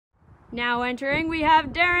Now entering, we have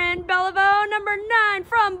Darren Bellevaux, number 9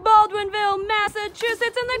 from Baldwinville,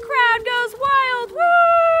 Massachusetts, and the crowd goes wild.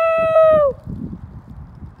 Woo!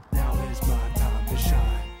 Now is my time to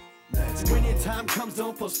shine. When your time comes,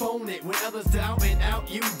 don't postpone it. When others doubt and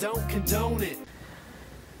out, you don't condone it.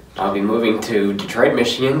 I'll be moving to Detroit,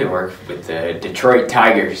 Michigan to work with the Detroit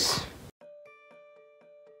Tigers.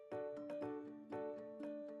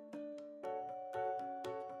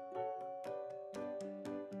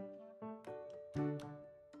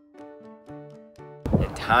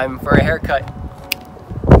 And time for a haircut.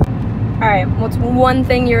 Alright, what's one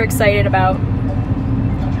thing you're excited about?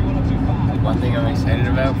 One thing I'm excited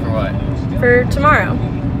about for what? For tomorrow.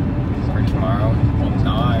 For tomorrow? Well,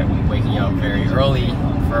 I'm waking up very early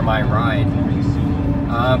for my ride.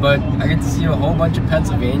 But I get to see a whole bunch of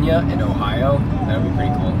Pennsylvania and Ohio. That would be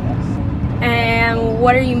pretty cool. And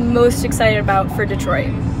what are you most excited about for Detroit?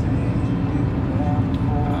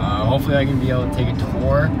 Hopefully I can be able to take a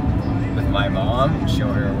tour with my mom and show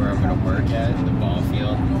her where I'm going to work at, the ball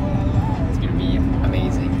field. It's going to be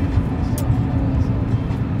amazing.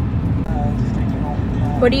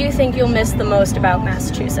 What do you think you'll miss the most about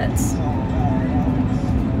Massachusetts?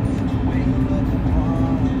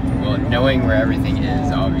 Well, knowing where everything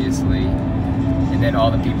is, obviously, and then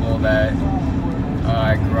all the people that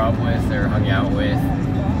I grew up with or hung out with,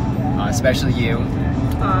 especially you.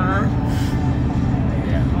 Aww.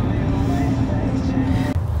 Yeah.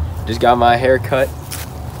 Just got my hair cut.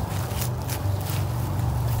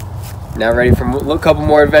 Now ready for a couple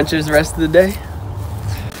more adventures the rest of the day.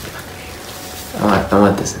 I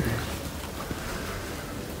want this in there.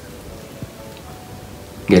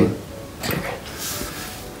 Good?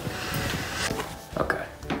 Okay.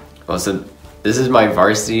 Well, so this is my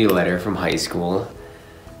varsity letter from high school.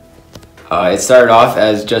 It started off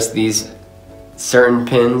as just these certain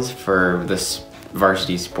pins for the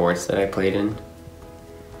varsity sports that I played in.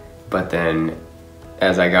 But then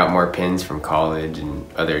as I got more pins from college and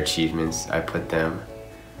other achievements, I put them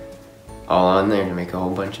all on there to make a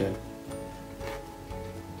whole bunch of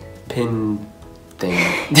pin thing.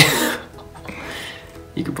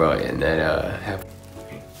 You could probably end that have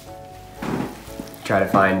try to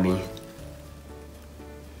find me.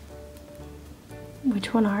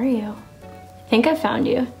 Which one are you? I think I found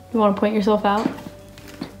you. You want to point yourself out?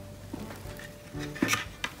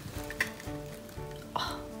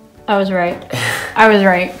 Oh, I was right. I was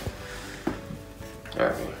right.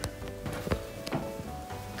 Okay.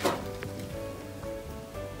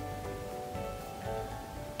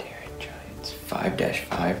 Darren Giants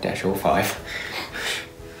 5-5-05.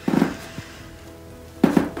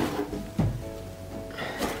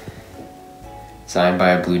 Signed by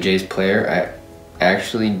a Blue Jays player. I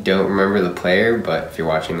actually don't remember the player, but if you're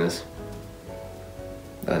watching this,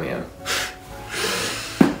 let me know.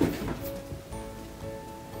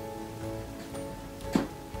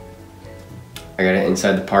 I got an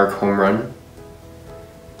inside the park home run.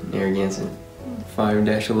 Narragansett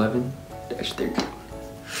 5-11-13.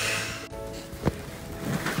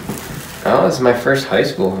 Oh, this is my first high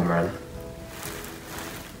school home run.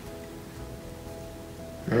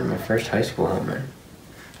 Yeah, my first high school home run.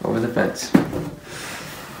 Over the fence.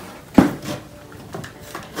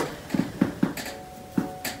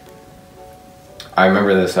 I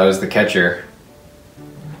remember this, I was the catcher.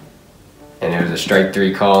 And it was a strike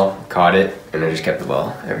 3 call, caught it, and I just kept the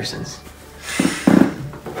ball ever since.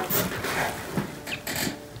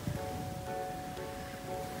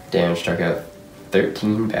 Darren struck out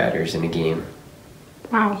 13 batters in a game.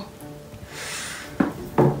 Wow.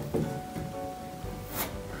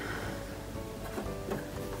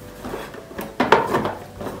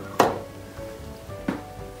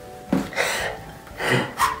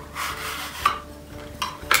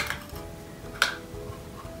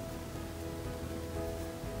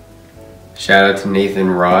 Shout out to Nathan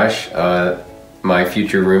Rosh, my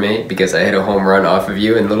future roommate, because I hit a home run off of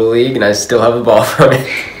you in Little League and I still have a ball from it.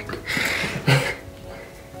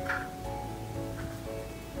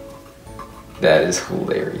 That is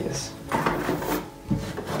hilarious.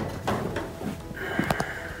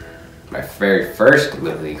 My very first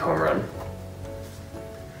Little League home run.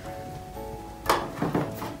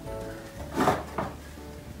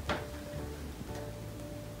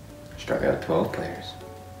 Struck out 12 players.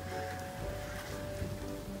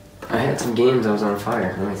 I had some games I was on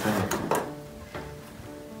fire, let me tell you.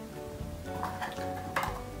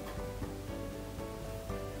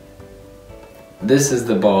 This is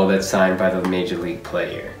the ball that's signed by the Major League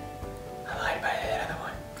player. I lied by the other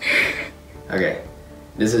one. Okay,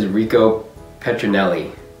 this is Rico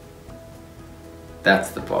Petronelli.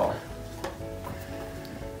 That's the ball.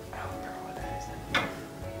 I don't remember what that is.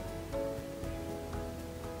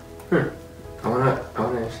 I wanna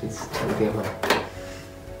actually try to get one.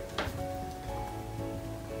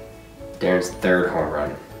 Darren's third home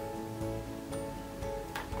run.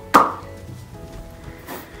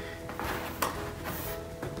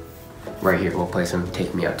 Right here, we'll play some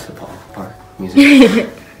 "Take Me Out to the Park" music.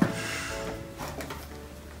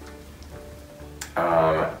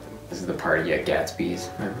 This is the party at Gatsby's,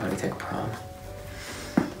 my Money Tech prom.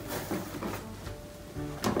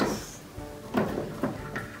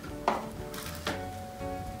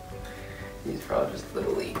 These are all just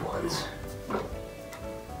Little League ones.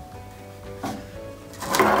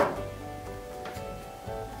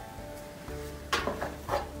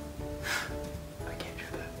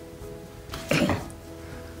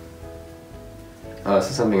 This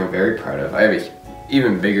is something I'm very proud of. I have an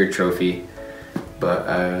even bigger trophy, but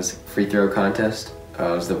it was a free throw contest.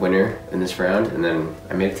 I was the winner in this round, and then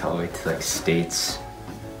I made it all the way to like states.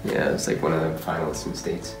 Yeah, it was like one of the finalists in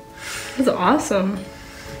states. That's awesome.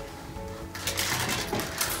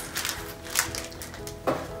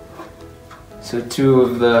 So 2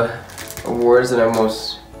 of the awards that I'm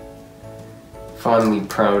most fondly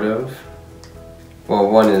proud of. Well,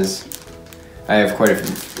 one is, I have quite a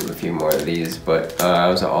few more of these, but I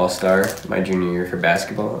was an all-star my junior year for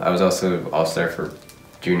basketball. I was also an all-star for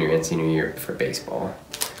junior and senior year for baseball.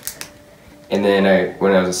 And then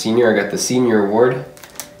when I was a senior, I got the senior award.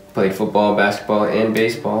 Played football, basketball, and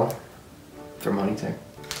baseball for Money Tech.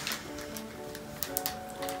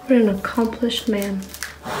 What an accomplished man.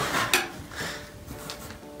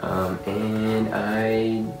 And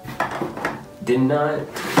I did not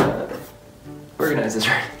organize this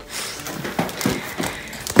right.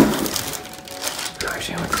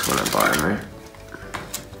 Actually, I want this one on bottom, right?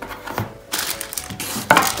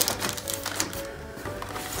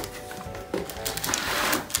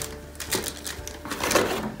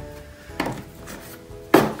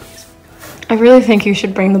 I really think you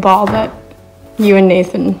should bring the ball that you and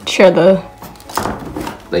Nathan share the...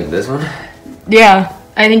 Like this one? Yeah,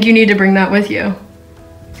 I think you need to bring that with you.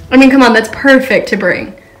 I mean, come on, that's perfect to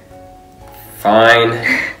bring. Fine.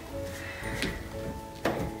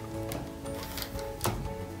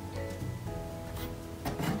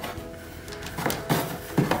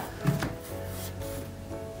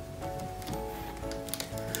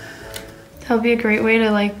 That'll be a great way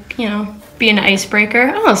to, like, you know, be an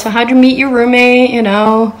icebreaker. Oh, so how'd you meet your roommate, you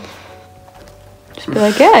know? Just be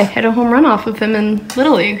like, yeah, I hit a home run off of him in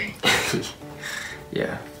Little League.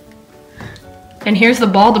 Yeah. And here's the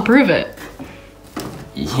ball to prove it.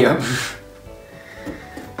 Yep.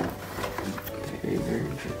 Very, very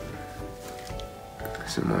true.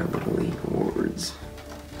 Some more Little League awards.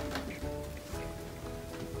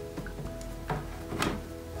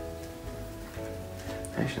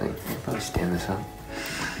 Actually, I'll probably stand this up.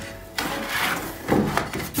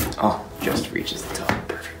 Oh, just reaches the top.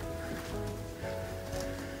 Perfect.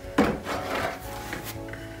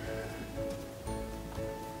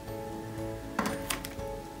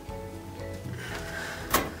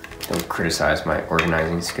 Don't criticize my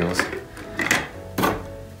organizing skills.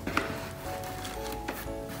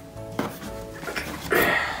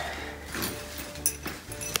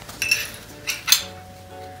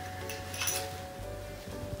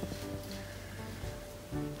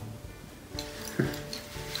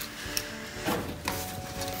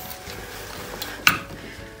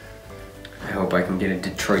 I hope I can get a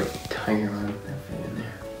Detroit Tiger on that fit in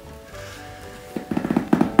there.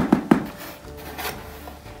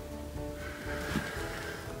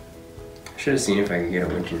 I should have seen if I could get a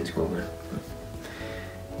winch in school, but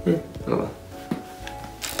yeah, oh well.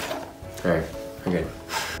 Alright, I'm good.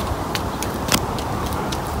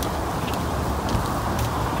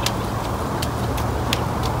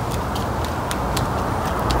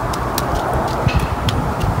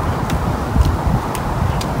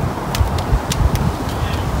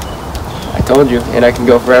 I told you, and I can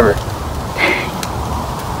go forever.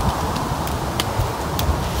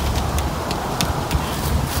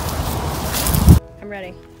 I'm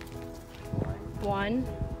ready. 1,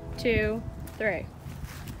 2, 3.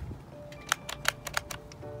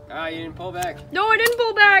 Ah, you didn't pull back. No, I didn't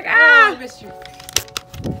pull back. Oh, Ah! I missed you.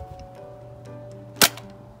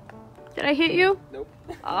 Did I hit you? Nope.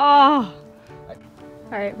 Oh. All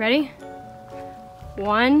right, ready?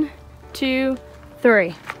 1, 2,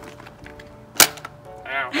 3.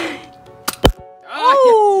 Ow.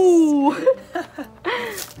 Oh!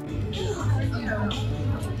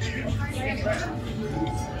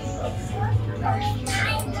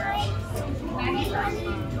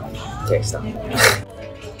 Okay, stop.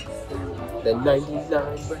 The 99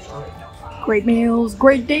 restaurant. Great meals,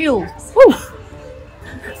 great deals. Woo!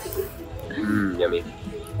 Yummy.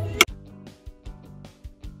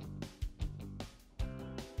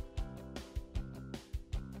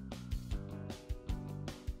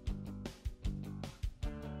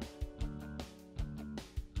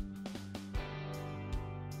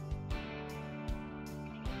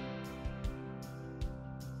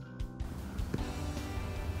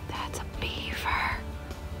 That's a beaver.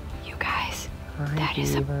 You guys, that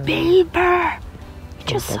is a beaver. We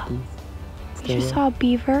just saw a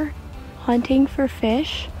beaver hunting for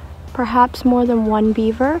fish, perhaps more than one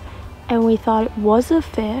beaver, and we thought it was a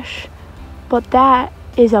fish, but that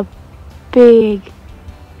is a big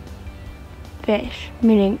fish,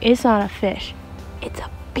 meaning it's not a fish, it's a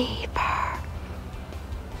beaver.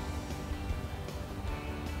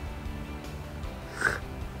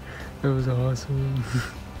 That was awesome.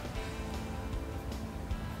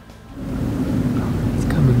 It's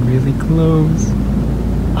coming really close.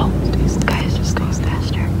 Oh, it's